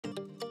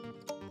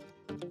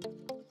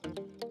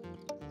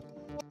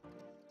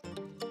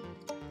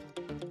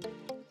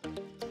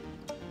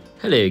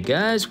Hello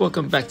guys,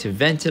 welcome back to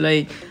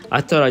Ventilate. I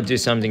thought I'd do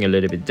something a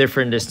little bit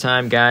different this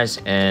time, guys,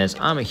 as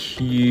I'm a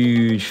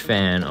huge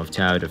fan of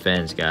tower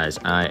defense, guys.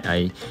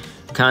 I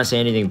can't say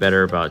anything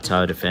better about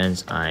tower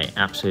defense. I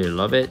absolutely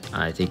love it.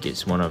 I think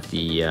it's one of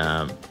the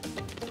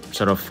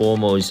sort of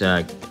foremost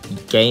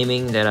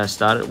gaming that I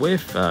started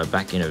with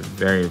back in a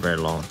very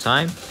long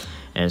time.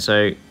 And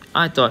so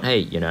I thought, hey,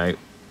 you know,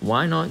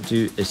 why not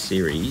do a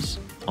series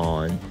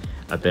on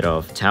a bit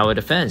of tower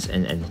defense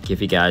and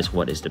give you guys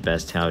what is the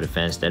best tower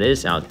defense that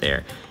is out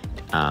there.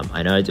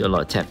 I know I do a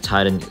lot of Tap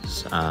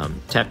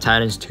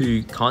Titans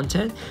 2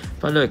 content,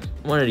 but look,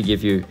 I wanted to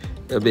give you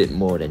a bit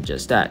more than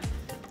just that.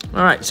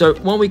 Alright, so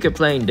 1 week of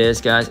playing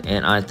this, guys,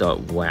 and I thought,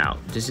 wow,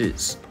 this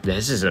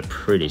is a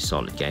pretty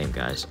solid game,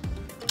 guys.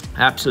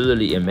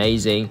 Absolutely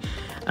amazing.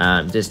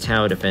 This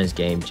tower defense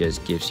game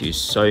just gives you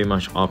so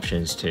much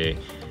options to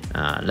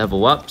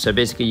level up. So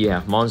basically you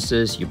have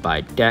monsters, you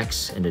buy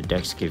decks, and the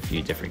decks give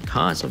you different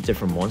cards of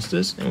different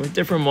monsters, and with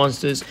different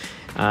monsters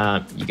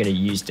you're going to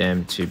use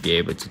them to be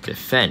able to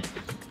defend.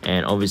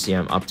 And obviously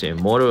I'm up to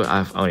Immortal.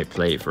 I've only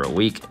played it for a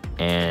week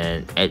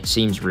and it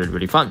seems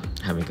really fun.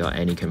 Haven't got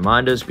any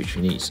commanders, which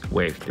needs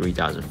wave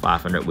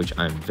 3500, which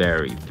I'm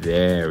very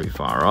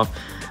far off.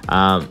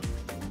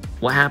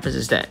 What happens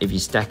is that if you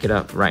stack it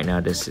up right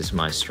now, this is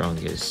my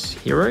strongest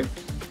hero.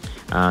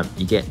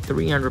 You get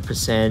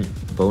 300%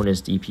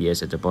 bonus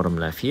DPS at the bottom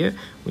left here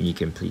when you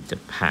complete the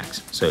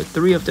packs. So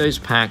 3 of those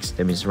packs,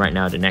 that means right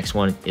now the next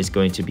one is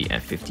going to be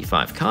at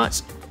 55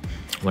 cards.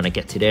 When I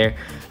get to there,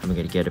 I'm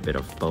going to get a bit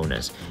of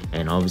bonus,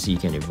 and obviously you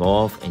can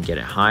evolve and get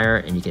it higher,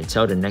 and you can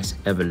tell the next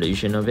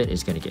evolution of it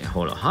is going to get a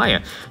whole lot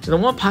higher. So the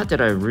one part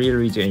that I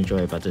really do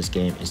enjoy about this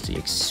game is the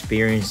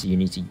experience you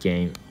need to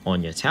gain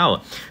on your tower.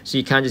 So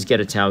you can't just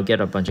get a tower,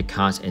 get a bunch of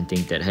cards and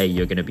think that, hey,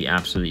 you're going to be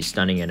absolutely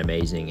stunning and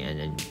amazing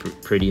and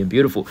pretty and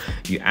beautiful.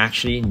 You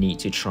actually need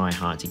to try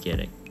hard to get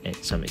it.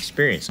 Some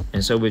experience,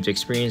 and so with the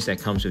experience that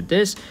comes with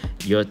this,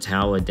 your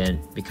tower then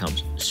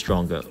becomes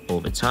stronger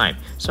over time.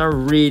 So I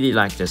really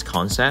like this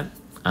concept,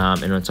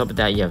 and on top of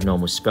that you have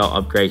normal spell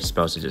upgrades,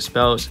 spells such as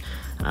spells,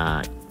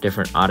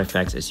 different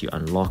artifacts as you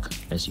unlock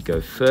as you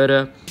go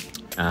further,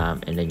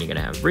 and then you're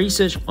gonna have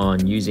research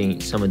on using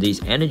some of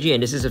these energy,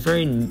 and this is a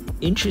very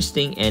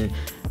interesting and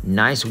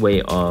nice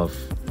way of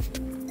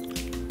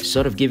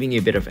sort of giving you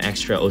a bit of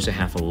extra. Also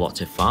have a lot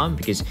to farm,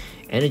 because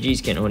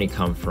energies can only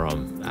come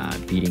from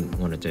beating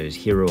one of those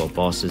hero or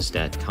bosses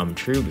that come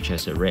true, which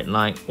has a red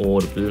line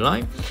or the blue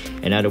line.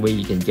 Another way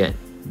you can get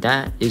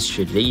that is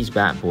through these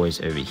bad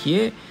boys over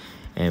here,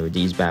 and with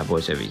these bad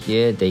boys over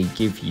here, they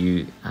give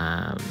you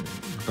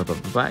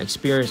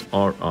experience,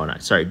 or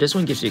not, sorry, this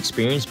one gives you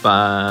experience,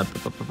 whereas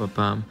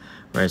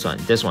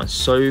this one,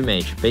 so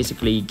mage,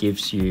 basically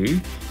gives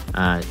you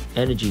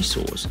energy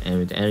source, and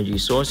with the energy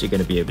source you're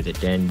going to be able to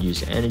then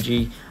use the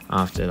energy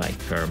after like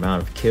per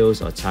amount of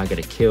kills or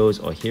targeted kills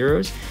or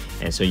heroes,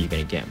 and so you're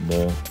going to get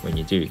more when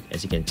you do.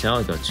 As you can tell,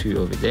 I got 2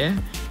 over there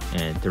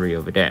and 3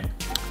 over there.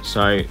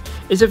 So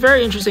it's a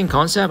very interesting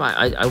concept.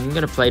 I'm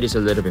going to play this a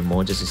little bit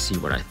more just to see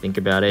what I think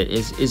about it.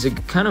 It's a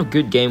kind of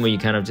good game where you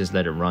kind of just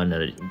let it run,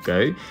 let it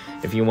go.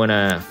 If you want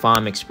to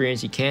farm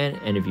experience, you can,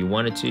 and if you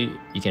wanted to,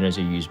 you can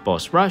also use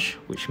boss rush,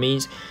 which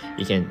means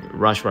you can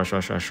rush,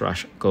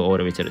 go all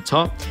the way to the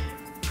top,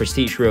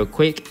 prestige real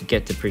quick,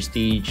 get the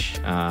prestige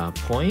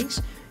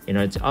points in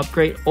order to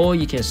upgrade, or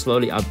you can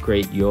slowly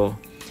upgrade your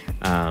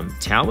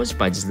towers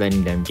by just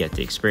letting them get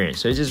the experience.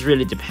 So it just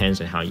really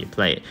depends on how you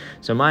play it.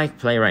 So my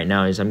play right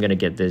now is I'm gonna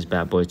get this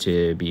bad boy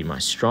to be my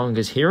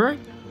strongest hero,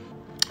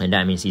 and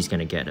that means he's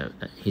gonna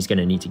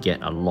need to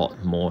get a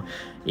lot more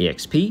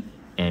EXP.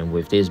 And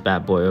with this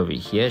bad boy over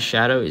here,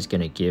 Shadow is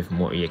going to give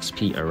more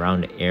EXP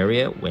around the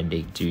area when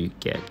they do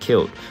get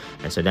killed.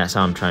 And so that's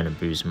how I'm trying to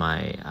boost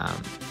my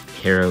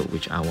hero,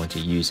 which I want to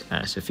use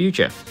as a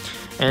future.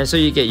 And so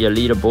you get your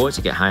leaderboards,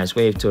 you get highest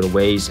wave, total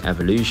waves,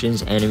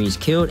 evolutions, enemies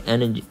killed,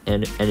 energy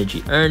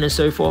earned, and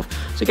so forth.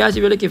 So guys,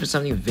 if you're looking for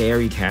something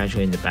very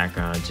casual in the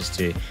background, just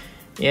to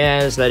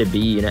just let it be,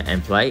 you know,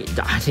 and play,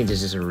 I think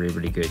this is a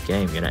really good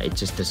game. You know, it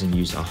just doesn't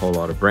use a whole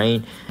lot of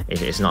brain.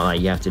 It's not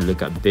like you have to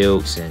look up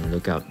builds and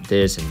look up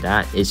this and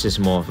that. It's just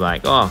more of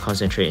like, oh,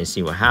 concentrate and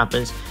see what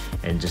happens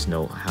and just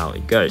know how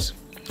it goes.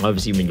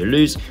 Obviously when you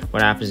lose,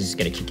 what happens is it's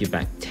going to kick you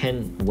back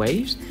 10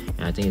 waves,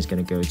 and I think it's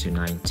going to go to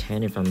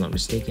 9-10 if I'm not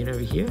mistaken over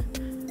here,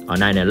 or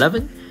 9-11,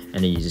 and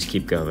then you just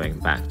keep going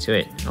back to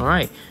it. All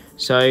right,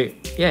 so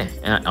yeah,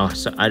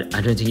 so I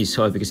don't think you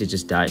saw it because it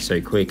just died so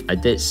quick. I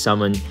did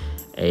summon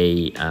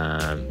a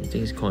I think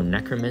it's called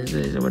Necromancer,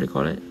 is that what they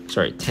call it?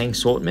 Sorry, Tank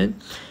Swordman,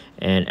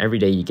 and every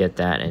day you get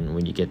that, and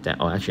when you get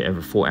that, or actually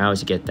every 4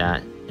 hours you get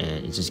that,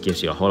 and it just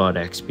gives you a whole lot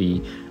of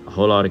XP, a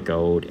whole lot of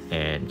gold,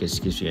 and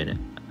just gives you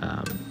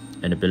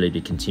an ability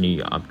to continue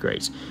your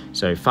upgrades.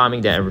 So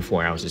farming that every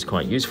 4 hours is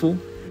quite useful.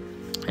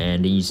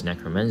 And these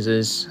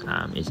Necromancers,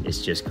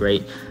 it's just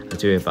great. I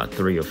do about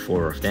 3 or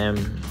 4 of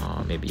them,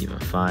 or maybe even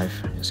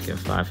 5. Let's go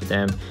 5 of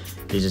them.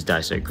 They just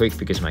die so quick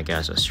because my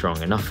guys are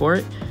strong enough for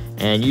it.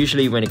 And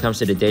usually when it comes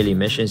to the daily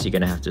missions, you're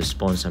gonna have to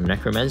spawn some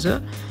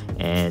Necromancer,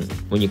 and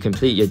when you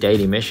complete your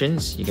daily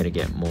missions, you're gonna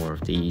get more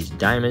of these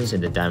diamonds,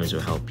 and the diamonds will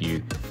help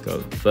you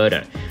go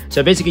further.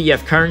 So basically you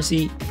have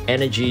currency,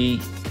 energy,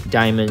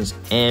 diamonds,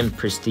 and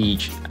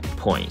prestige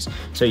points.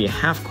 So you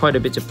have quite a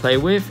bit to play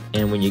with,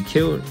 and when you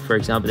kill, for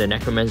example, the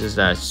Necromancers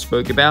that I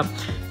spoke about,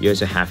 you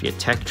also have your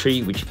tech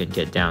tree, which you can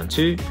get down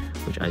to,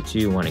 which I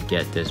do want to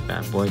get this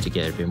bad boy to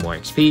get a bit more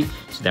XP,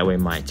 so that way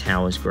my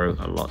towers grow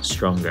a lot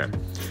stronger.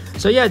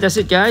 So yeah, that's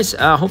it guys.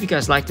 I hope you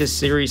guys like this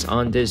series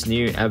on this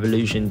new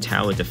Evolution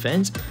Tower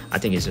Defense. I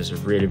think it's just a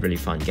really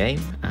fun game,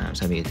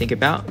 something to think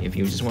about. If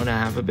you just want to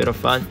have a bit of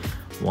fun,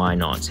 why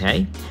not,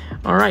 hey?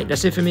 Alright,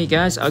 that's it for me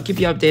guys. I'll keep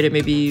you updated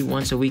maybe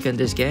once a week on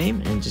this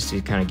game, and just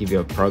to kind of give you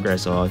a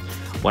progress on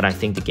what I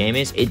think the game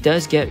is. It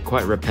does get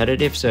quite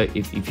repetitive, so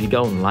if you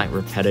don't like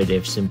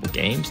repetitive simple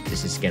games,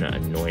 this is gonna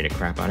annoy the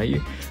crap out of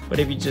you. But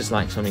if you just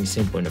like something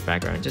simple in the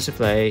background, just to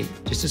play,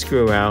 just to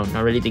screw around,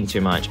 not really think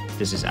too much,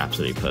 this is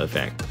absolutely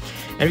perfect.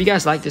 And if you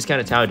guys like this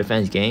kind of tower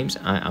defense games,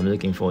 I'm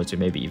looking forward to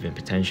maybe even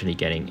potentially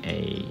getting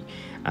a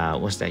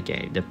what's that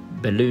game? The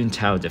Balloon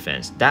Tower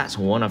Defense. That's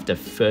one of the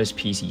first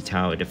PC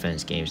tower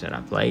defense games that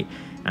I played,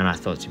 and I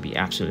thought to be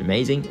absolutely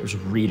amazing. It was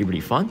really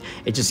fun.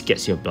 It just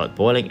gets your blood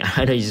boiling.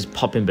 I know you just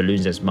pop in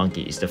balloons as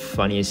monkey. It's the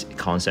funniest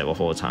concept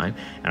of all time,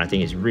 and I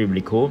think it's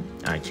really cool.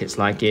 Kids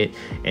like it,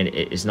 and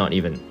it's not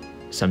even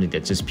something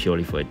that's just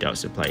purely for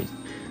adults to play.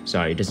 So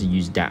it doesn't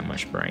use that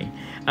much brain.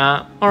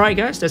 Alright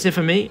guys, that's it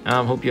for me.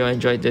 Hope you all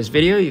enjoyed this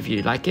video. If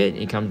you like it,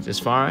 you come this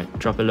far,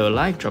 drop a little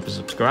like, drop a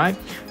subscribe,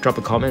 drop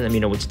a comment, let me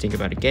know what you think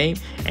about the game.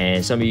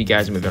 And some of you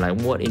guys may be like,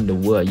 what in the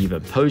world you've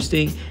been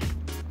posting?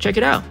 Check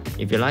it out.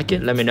 If you like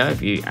it, let me know.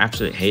 If you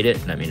absolutely hate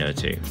it, let me know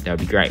too. That would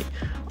be great.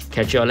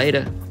 Catch you all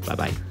later. Bye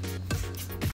bye.